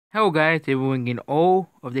Hello guys, they were bringing all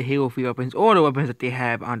of the Halo 3 weapons, all the weapons that they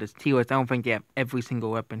have on this tier list. I don't think they have every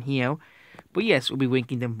single weapon here. But yes, we'll be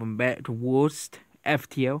ranking them from best to worst, F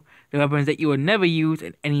tier. The weapons that you will never use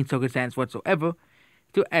in any circumstance whatsoever,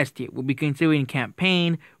 to S tier. We'll be considering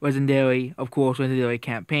campaign, legendary, of course, legendary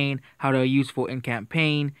campaign, how they're useful in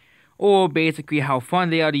campaign, or basically how fun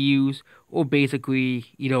they are to use, or basically,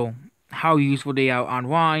 how useful they are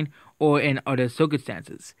online, or in other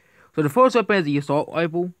circumstances. So the first weapon is the assault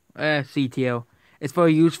rifle, CTL. It's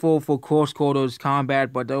very useful for close quarters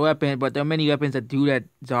combat, but there are many weapons that do that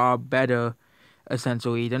are better.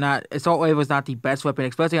 Essentially, they're not. Assault rifle is not the best weapon,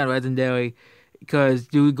 especially on legendary, because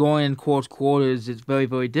going in close quarters is very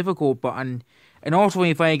very difficult. And also when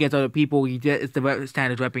you're fighting against other people, it's the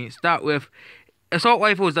standard weapon you start with. Assault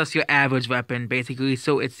rifle is just your average weapon, basically,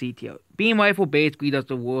 so it's CTL. Beam rifle basically does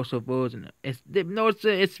the worst version. It's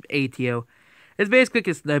ATL. It's basically like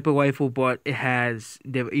a sniper rifle, but it has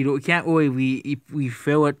you can't really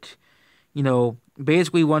refill it.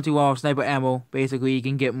 Basically once you have sniper ammo, basically you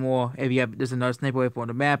can get more if you have there's another sniper rifle on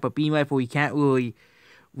the map. But beam rifle you can't really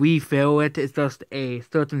refill it. It's just a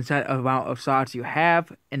certain set amount of shots you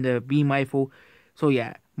have in the beam rifle. So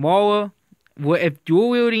yeah, Mauler. If dual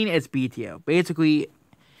wielding, it's BTL. Basically,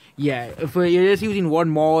 yeah, if you're just using one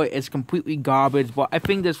Mauler, it's completely garbage. But I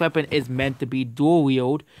think this weapon is meant to be dual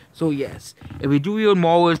wield. So yes, if you dual wield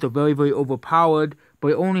Maulers, they're very, very overpowered. But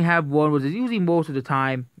you only have one, which is usually most of the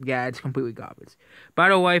time. Yeah, it's completely garbage.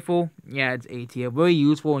 Battle rifle, yeah, it's A tier. Very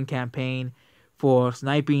useful in campaign for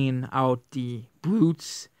sniping out the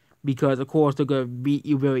brutes. Because, of course, they're going to beat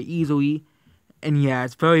you very easily. And yeah,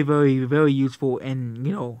 it's very, very, very useful in,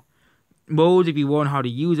 modes if you learn how to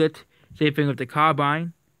use it. Same thing with the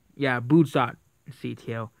carbine. Yeah, boot shot,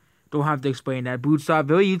 CTL. Don't have to explain that. Boot shot,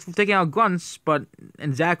 very useful for taking out grunts,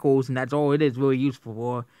 and Zackles, and that's all it is really useful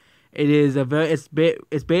for.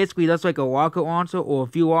 It's basically just like a rocket launcher or a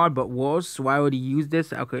FUAD, but worse. So why would he use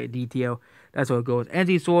this? Okay, detail. That's how it goes.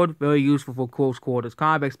 Energy sword, very useful for close quarters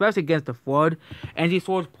combat, especially against the Flood. Energy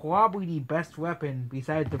sword is probably the best weapon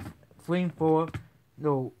besides the flamethrower.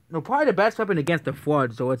 No, probably the best weapon against the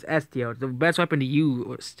Flood, so it's S tier. It's the best weapon to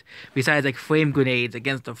use, besides like flame grenades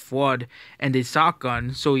against the Flood and the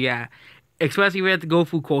shotgun. So yeah, especially if you have to go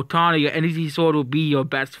through Cortana, your energy sword will be your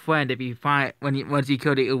best friend if you find once you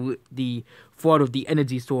kill the Flood of the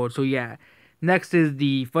energy sword. So yeah, next is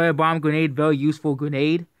the firebomb grenade, very useful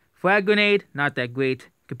grenade. Frag grenade, not that great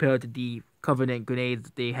compared to the Covenant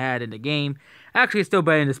grenades they had in the game. Actually, it's still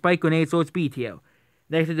better than the spike grenade, so it's BTL.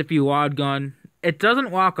 Next is the FUAD gun. It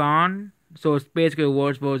doesn't lock on, so it's basically a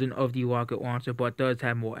worse version of the rocket launcher, but does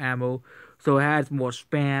have more ammo, so it has more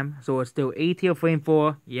spam, so it's still A tier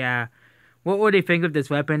flamethrower. Yeah. What would they think of this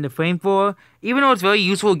weapon? The flamethrower, even though it's very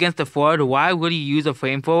useful against the Flood, why would you use a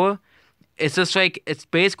flamethrower? It's just like, it's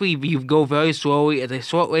basically you go very slowly. It's a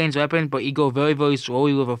short range weapon, but you go very, very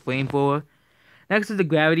slowly with a flamethrower. Next is the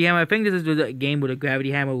gravity hammer. I think this is the game where the gravity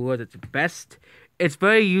hammer was its best. It's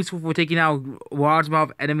very useful for taking out large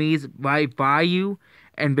amount of enemies right by you,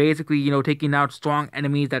 and basically, taking out strong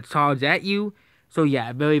enemies that charge at you. So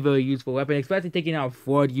yeah, very, very useful weapon, especially taking out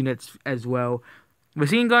Flood units as well.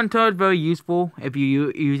 Machine gun turret, very useful if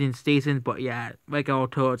you're using stations, but yeah, like all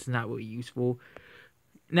turrets, not really useful.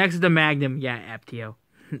 Next is the Magnum, yeah, F tier.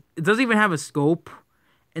 It doesn't even have a scope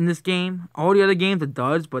in this game. All the other games it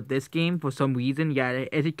does, but this game, for some reason, yeah,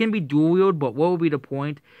 it can be dual wield, but what would be the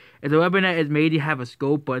point? It's a weapon that is made to have a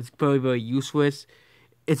scope, but it's very, very useless.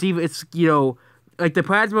 Like the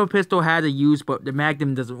plasma pistol has a use, but the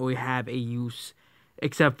Magnum doesn't really have a use,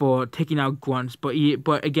 except for taking out grunts. But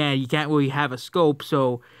again, you can't really have a scope,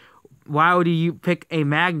 so why would you pick a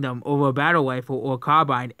Magnum over a battle rifle or a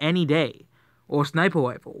carbine any day? Or a sniper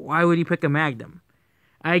rifle? Why would you pick a Magnum?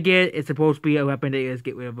 I get it's supposed to be a weapon that you just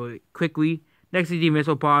get rid of very quickly. Next is the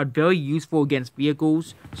missile pod, very useful against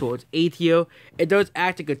vehicles, so it's A tier. It does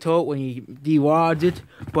act like a turret when you de-lodge it,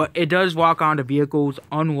 but it does walk onto vehicles,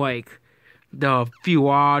 unlike the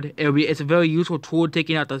FUAD. It's a very useful tool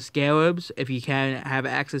taking out the scarabs if you can have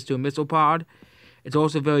access to a missile pod. It's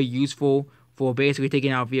also very useful for basically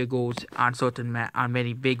taking out vehicles on on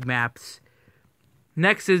many big maps.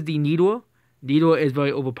 Next is the Needler. Needler is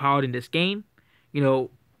very overpowered in this game.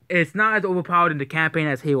 It's not as overpowered in the campaign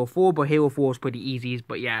as Halo 4, but Halo 4 is pretty easy.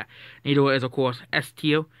 But yeah, Needler is of course S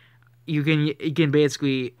tier. You can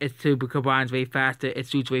basically, it combines way faster, it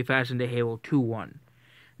shoots way faster than the Halo 2 one.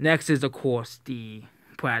 Next is of course the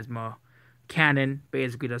plasma cannon,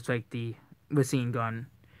 basically just like the machine gun.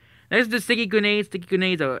 Next is the sticky grenades. Sticky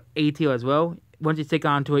grenades are A tier as well. Once you stick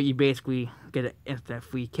onto it, you basically get an instant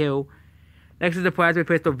free kill. Next is the plasma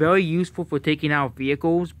pistol, very useful for taking out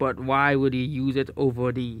vehicles, but why would you use it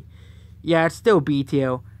over the... Yeah, it's still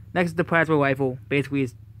B-tier. Next is the plasma rifle, basically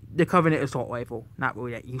is the Covenant assault rifle, not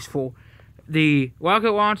really that useful. The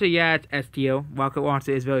rocket launcher, yeah, it's S-tier. Rocket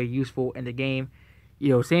launcher is very useful in the game. You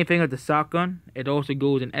know, same thing with the shotgun, it also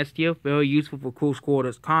goes in S-tier, very useful for close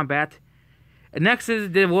quarters combat. And next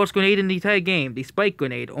is the worst grenade in the entire game, the spike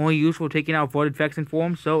grenade, only useful for taking out void infection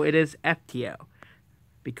forms, so it is F-tier.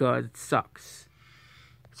 Because it sucks.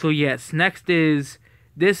 So yes, next is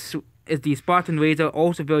this is the Spartan Razor,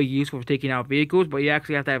 also very useful for taking out vehicles, but you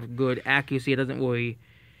actually have to have good accuracy. It doesn't really,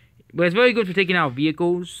 but it's very good for taking out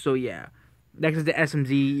vehicles. So yeah, next is the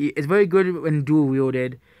SMG. It's very good when dual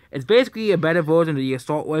wielded. It's basically a better version of the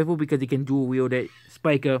assault rifle because you can dual wield it.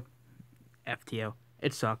 Spiker, F tier.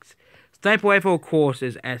 It sucks. Sniper rifle, of course,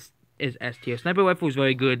 is S tier. Sniper rifle is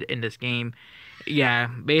very good in this game. Yeah,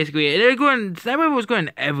 basically, Sniper rifle was good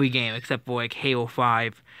in every game except for like Halo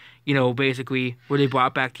 5. You know, basically, where they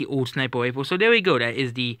brought back the old sniper rifle. So there we go. That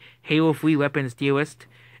is the Halo 3 weapons tier list.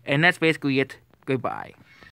 And that's basically it. Goodbye.